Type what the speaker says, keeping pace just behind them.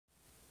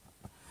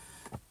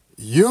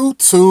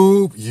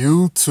YouTube.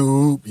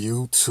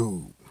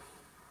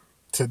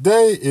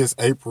 Today is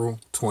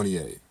April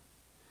 28th.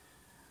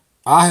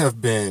 I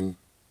have been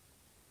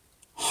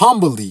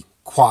humbly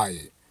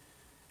quiet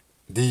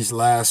these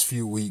last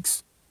few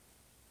weeks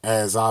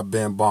as I've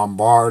been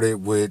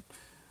bombarded with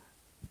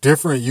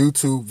different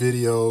YouTube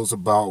videos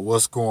about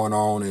what's going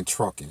on in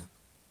trucking.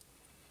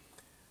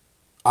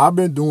 I've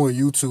been doing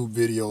YouTube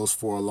videos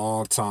for a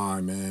long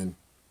time, and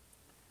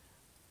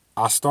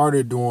I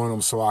started doing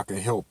them so I can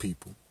help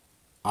people.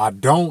 I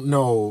don't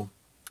know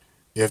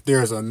if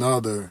there's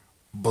another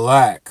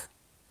black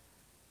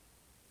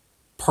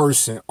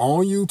person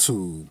on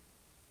YouTube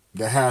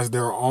that has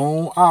their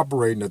own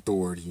operating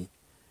authority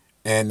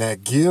and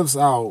that gives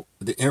out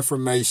the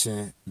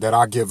information that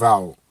I give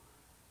out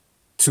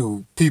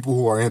to people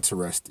who are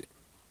interested.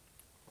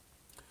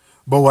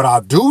 But what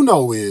I do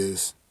know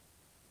is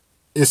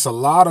it's a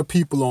lot of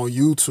people on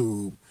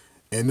YouTube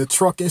in the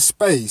trucking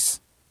space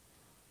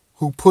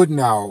who putting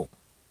out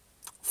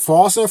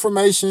false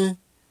information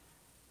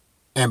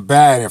and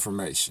bad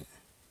information.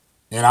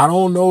 And I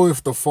don't know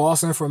if the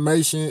false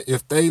information,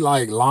 if they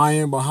like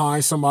lying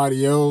behind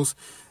somebody else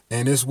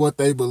and it's what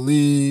they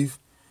believe.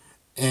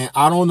 And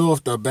I don't know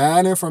if the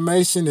bad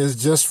information is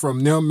just from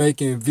them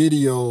making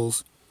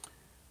videos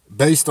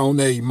based on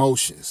their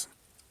emotions.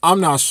 I'm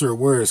not sure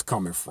where it's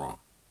coming from.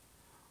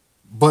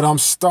 But I'm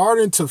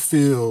starting to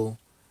feel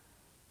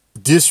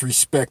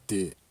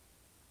disrespected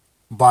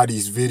by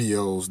these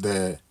videos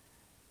that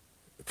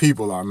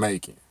people are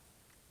making.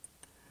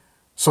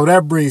 So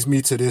that brings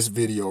me to this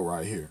video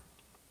right here.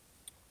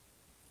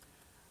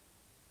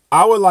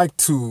 I would like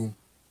to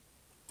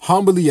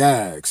humbly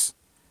ask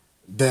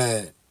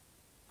that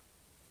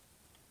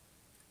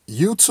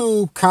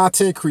YouTube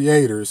content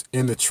creators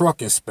in the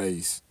trucking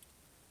space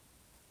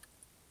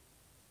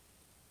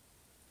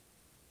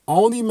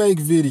only make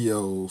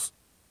videos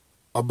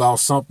about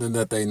something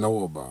that they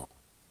know about.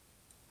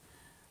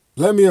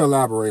 Let me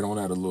elaborate on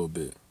that a little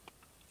bit.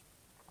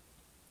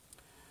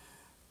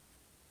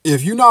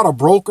 If you're not a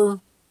broker,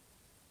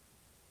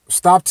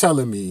 stop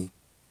telling me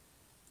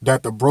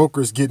that the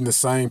broker's getting the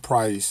same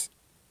price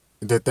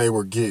that they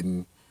were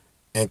getting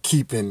and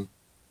keeping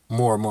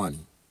more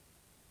money.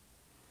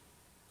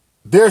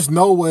 There's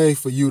no way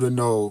for you to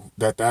know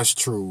that that's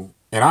true,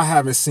 and I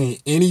haven't seen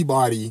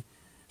anybody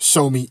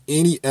show me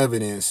any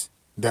evidence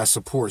that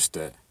supports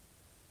that.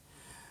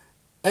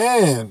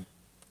 And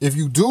if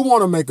you do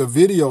want to make a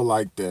video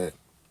like that,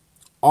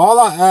 all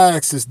I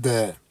ask is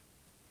that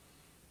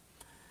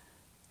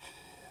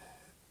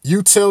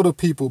you tell the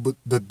people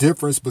the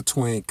difference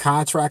between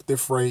contracted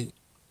freight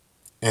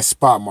and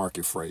spot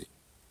market freight.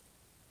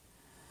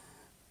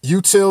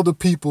 You tell the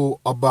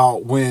people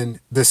about when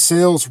the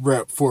sales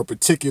rep for a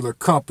particular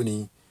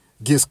company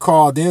gets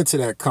called into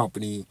that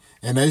company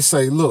and they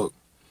say, look,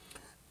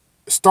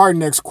 starting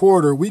next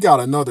quarter, we got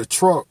another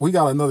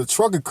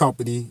trucking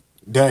company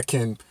that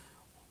can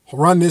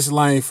run this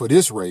lane for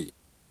this rate.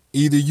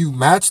 Either you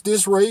match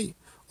this rate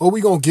or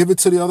we going to give it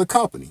to the other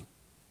company.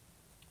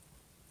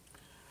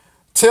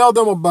 Tell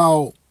them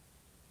about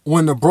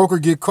when the broker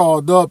get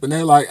called up and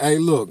they're like, hey,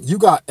 look, you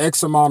got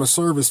X amount of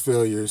service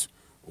failures.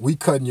 We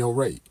cutting your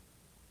rate.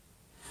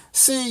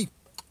 See,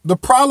 the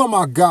problem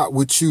I got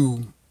with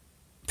you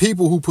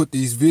people who put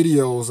these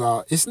videos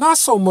out, it's not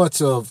so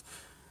much of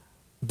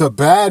the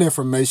bad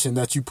information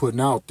that you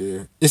putting out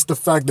there. It's the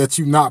fact that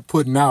you're not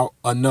putting out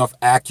enough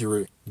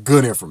accurate,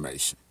 good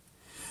information.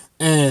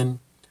 And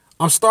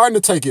I'm starting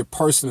to take it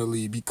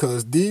personally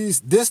because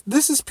this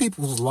is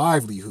people's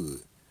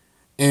livelihood.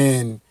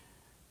 And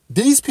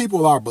these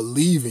people are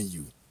believing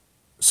you.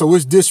 So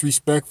it's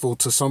disrespectful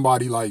to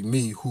somebody like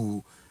me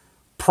who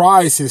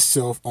prides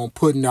himself on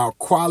putting out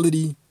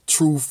quality,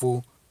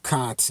 truthful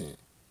content.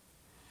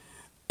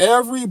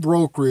 Every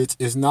brokerage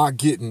is not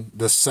getting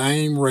the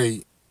same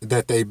rate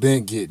that they've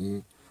been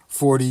getting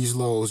for these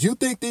loads. You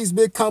think these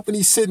big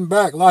companies sitting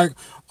back like,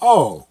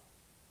 oh,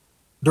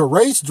 the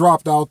rates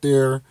dropped out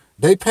there.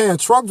 They paying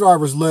truck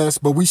drivers less,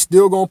 but we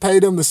still gonna pay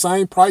them the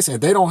same price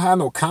and they don't have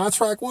no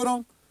contract with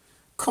them?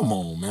 Come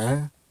on,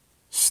 man.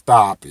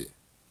 Stop it.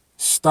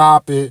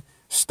 Stop it.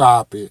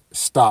 Stop it.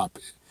 Stop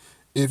it.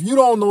 If you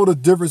don't know the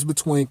difference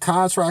between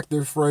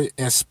contracted freight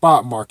and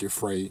spot market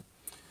freight,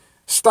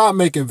 stop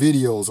making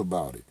videos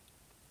about it.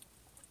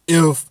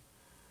 If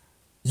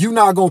you're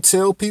not going to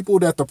tell people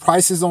that the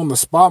prices on the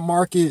spot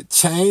market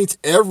change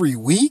every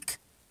week,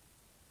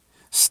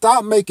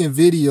 stop making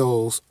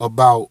videos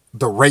about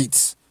the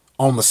rates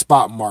on the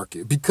spot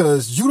market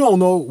because you don't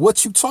know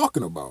what you're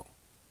talking about.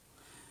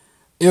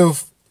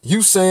 If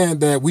you saying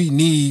that we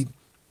need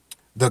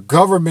the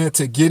government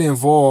to get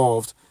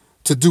involved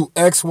to do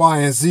X, Y,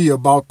 and Z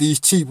about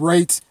these cheap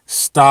rates,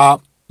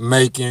 stop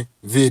making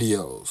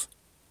videos.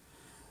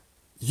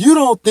 You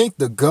don't think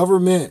the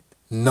government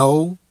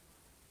know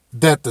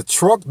that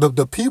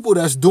the people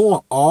that's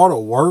doing all the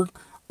work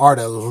are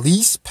the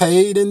least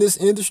paid in this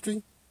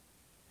industry?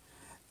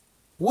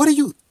 What do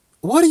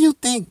you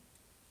think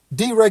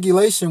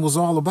deregulation was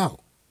all about?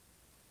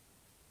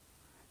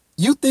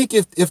 You think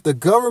if the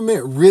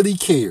government really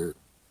cared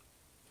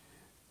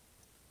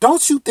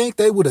Don't you think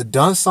they would have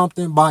done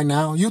something by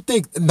now? You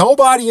think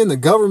nobody in the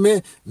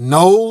government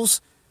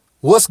knows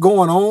what's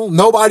going on?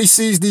 Nobody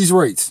sees these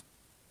rates.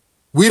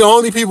 We the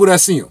only people that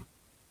see them.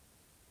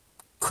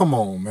 Come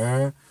on,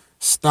 man.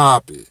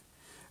 Stop it.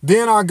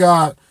 Then I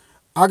got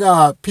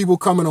people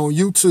coming on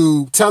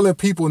YouTube telling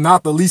people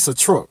not to lease a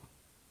truck.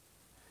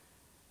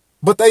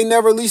 But they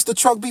never leased a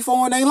truck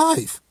before in their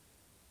life.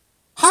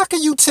 How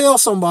can you tell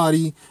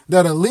somebody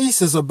that a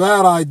lease is a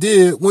bad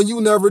idea when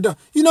you never done?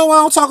 You know why I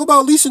don't talk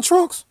about leasing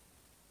trucks?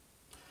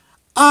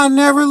 I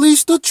never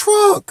leased a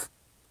truck.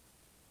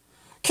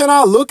 Can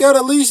I look at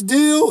a lease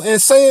deal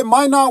and say it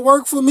might not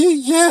work for me?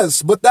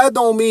 Yes, but that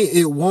don't mean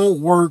it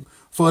won't work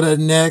for the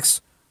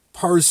next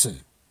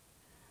person.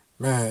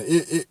 Man,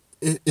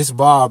 it's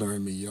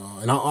bothering me, y'all.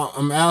 And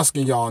I'm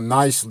asking y'all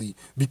nicely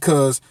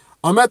because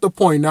I'm at the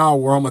point now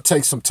where I'm going to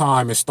take some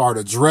time and start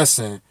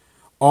addressing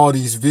all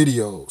these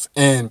videos.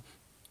 And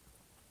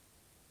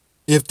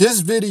if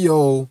this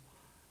video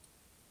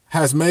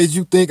has made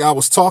you think I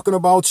was talking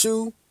about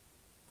you,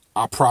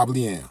 I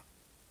probably am.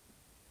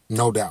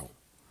 No doubt.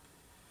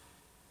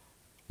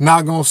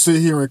 Not going to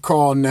sit here and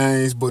call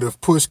names, but if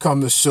push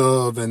comes to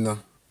shove and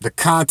the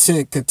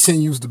content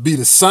continues to be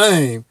the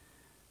same,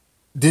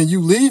 then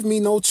you leave me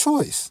no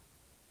choice.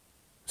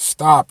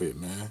 Stop it,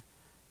 man.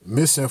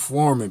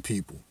 Misinforming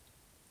people.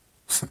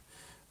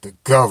 The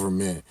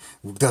government.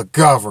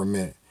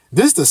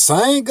 This the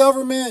same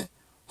government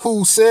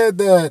who said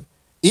that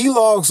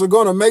e-logs are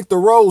going to make the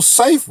roads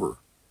safer.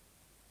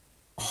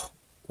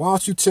 Why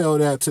don't you tell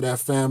that to that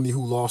family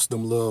who lost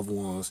them loved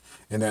ones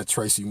in that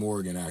Tracy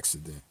Morgan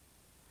accident?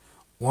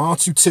 Why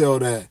don't you tell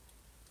that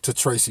to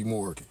Tracy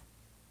Morgan?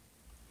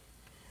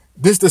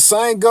 This the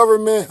same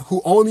government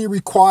who only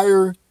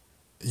require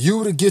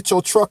you to get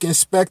your truck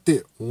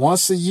inspected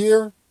once a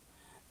year,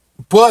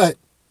 but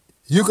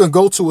you can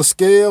go to a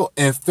scale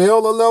and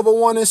fail a level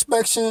 1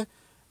 inspection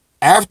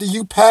after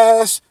you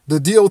pass the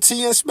DOT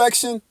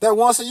inspection that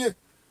once a year?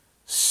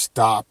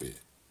 Stop it.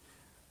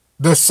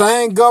 The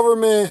same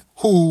government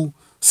who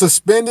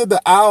suspended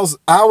the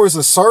hours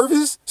of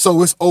service,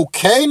 so it's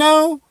okay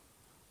now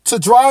to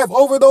drive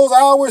over those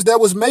hours that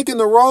was making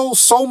the road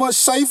so much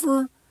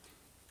safer.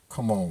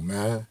 Come on,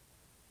 man.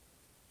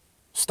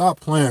 Stop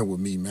playing with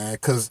me, man.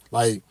 Because,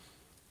 like,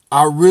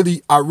 I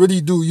really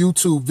do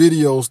YouTube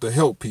videos to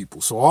help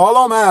people. So all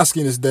I'm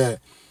asking is that,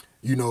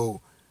 you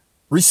know,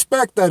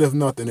 respect that if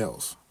nothing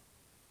else.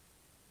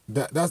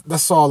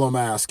 That's all I'm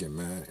asking,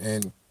 man.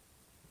 And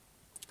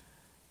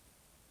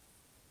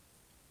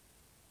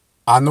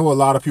I know a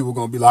lot of people are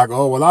going to be like,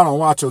 oh, well, I don't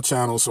watch your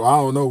channel, so I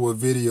don't know what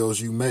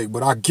videos you make.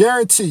 But I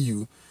guarantee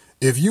you,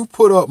 if you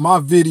put up my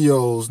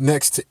videos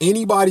next to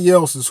anybody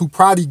else's who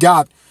probably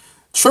got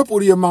triple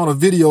the amount of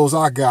videos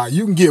I got,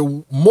 you can get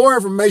more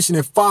information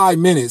in 5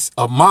 minutes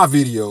of my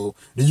video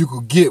than you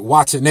could get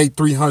watching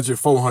 300,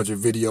 400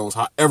 videos,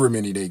 however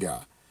many they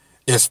got,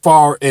 as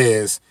far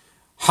as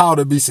how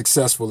to be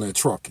successful in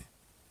trucking.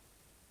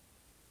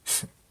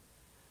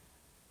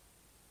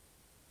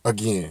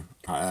 Again,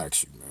 I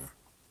ask you, man.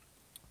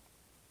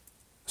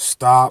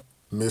 Stop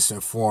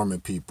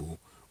misinforming people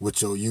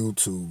with your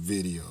YouTube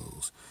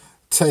videos.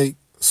 Take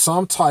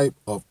some type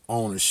of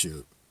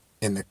ownership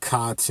in the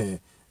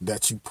content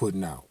that you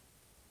putting out.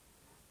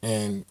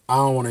 And I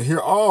don't want to hear,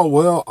 oh,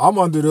 well, I'm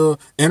under the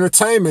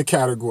entertainment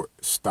category.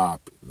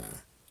 Stop it,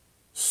 man.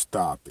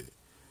 Stop it.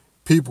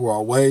 People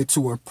are way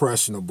too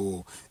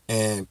impressionable,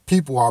 and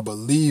people are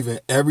believing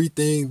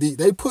everything.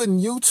 They putting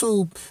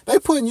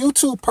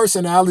YouTube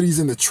personalities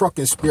in the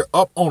trucking sphere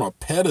up on a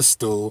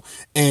pedestal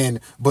and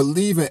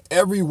believing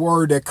every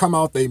word that come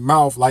out their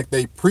mouth like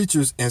they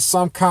preachers in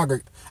some I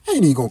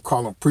ain't even gonna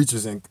call them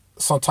preachers in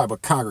some type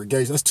of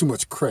congregation. That's too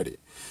much credit.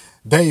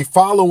 They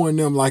following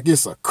them like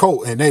it's a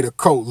cult and they the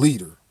cult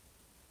leader.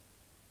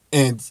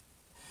 And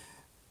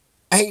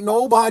ain't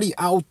nobody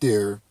out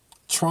there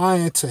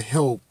trying to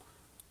help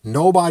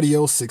nobody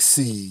else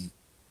succeed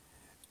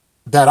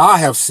that I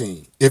have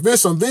seen. If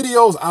there's some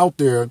videos out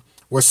there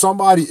where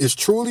somebody is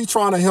truly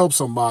trying to help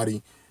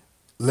somebody,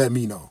 let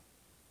me know.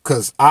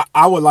 Because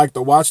I would like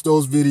to watch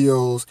those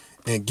videos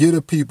and give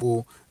the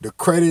people the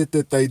credit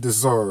that they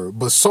deserve.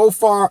 But so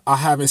far, I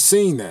haven't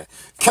seen that.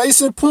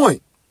 Case in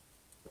point,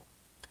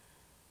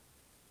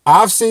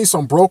 I've seen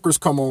some brokers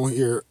come on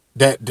here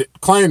that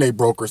claim they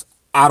brokers,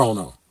 I don't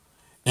know,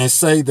 and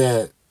say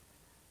that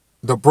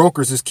the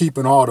brokers is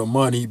keeping all the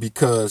money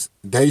because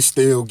they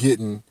still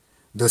getting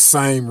the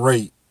same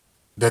rate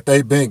that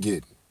they've been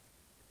getting.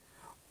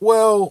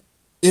 Well,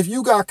 if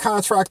you got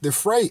contracted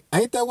freight,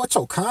 ain't that what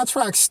your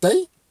contract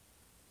state?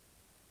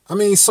 I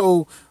mean,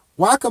 so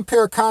why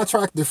compare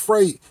contracted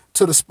freight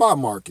to the spot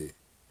market?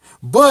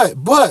 But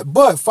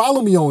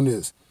follow me on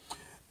this.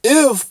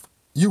 If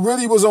you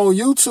really was on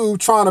YouTube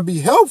trying to be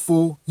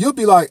helpful, you'll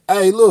be like,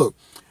 hey, look,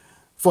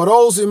 for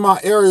those in my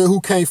area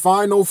who can't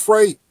find no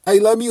freight, hey,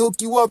 let me hook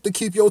you up to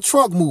keep your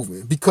truck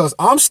moving because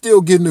I'm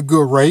still getting a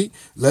good rate.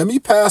 Let me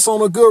pass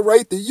on a good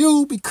rate to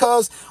you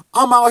because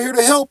I'm out here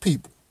to help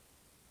people.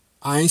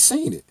 I ain't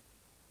seen it.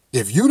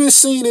 If you didn't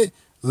seen it,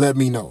 let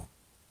me know.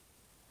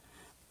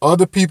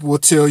 Other people will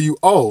tell you,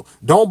 oh,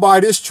 don't buy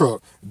this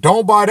truck,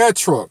 don't buy that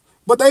truck.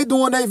 But they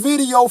doing a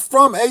video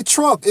from a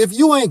truck. If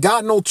you ain't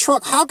got no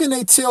truck, how can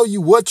they tell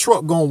you what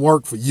truck gonna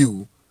work for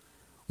you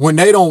when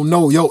they don't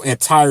know your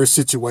entire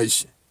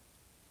situation?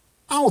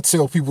 I don't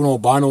tell people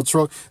don't buy no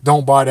truck,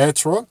 don't buy that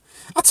truck.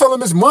 I tell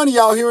them it's money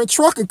out here in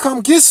trucking,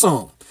 come get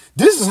some.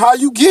 This is how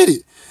you get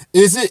it.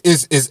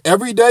 Is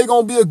every day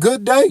gonna be a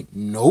good day?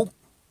 Nope.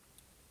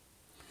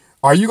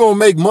 Are you gonna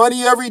make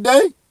money every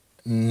day?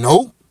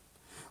 Nope.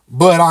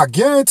 But I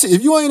guarantee,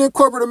 if you ain't in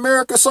corporate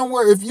America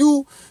somewhere, if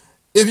you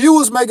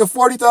was making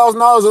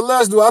 $40,000 or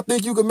less, do I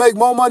think you could make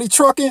more money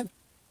trucking?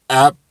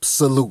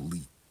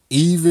 Absolutely.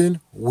 Even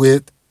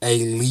with a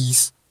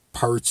lease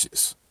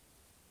purchase.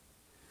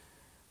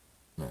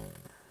 Man.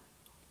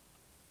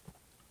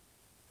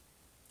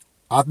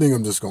 I think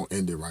I'm just going to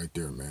end it right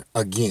there, man.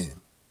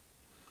 Again,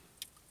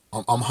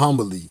 I'm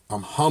humbly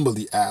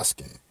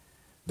asking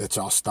that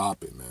y'all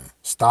stop it, man.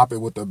 Stop it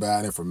with the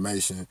bad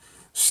information.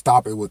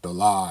 Stop it with the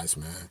lies,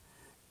 man.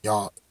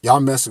 Y'all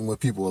messing with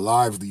people's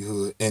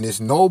livelihood, and it's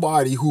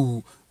nobody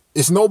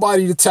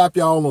to tap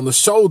y'all on the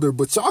shoulder,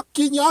 but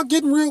y'all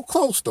getting real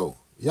close though.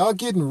 Y'all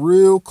getting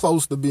real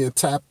close to being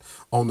tapped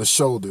on the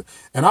shoulder.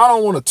 And I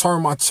don't want to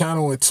turn my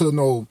channel into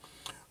no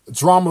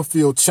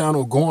drama-filled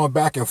channel going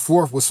back and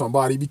forth with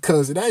somebody,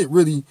 because it ain't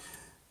really.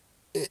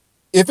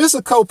 If it's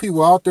a couple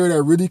people out there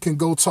that really can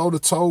go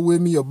toe-to-toe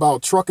with me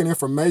about trucking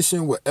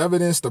information with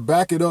evidence to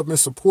back it up and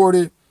support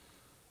it,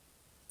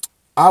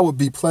 I would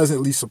be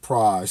pleasantly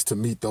surprised to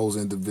meet those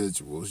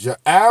individuals. Your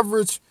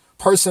average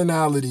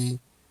personality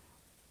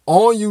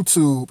on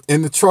YouTube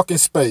in the trucking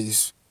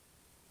space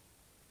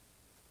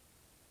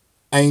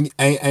ain't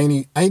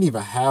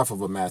even half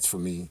of a match for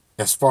me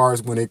as far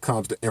as when it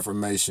comes to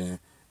information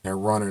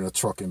and running a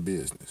trucking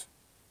business.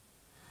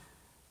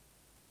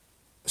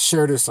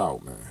 Share this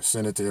out, man.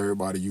 Send it to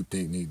everybody you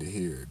think need to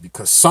hear it,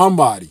 because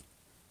somebody,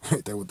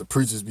 that's what the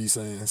preachers be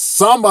saying,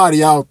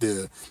 somebody out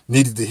there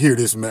needed to hear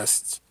this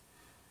message.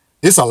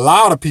 It's a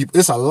lot of people,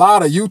 it's a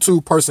lot of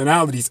YouTube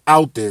personalities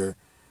out there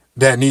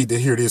that need to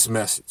hear this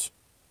message.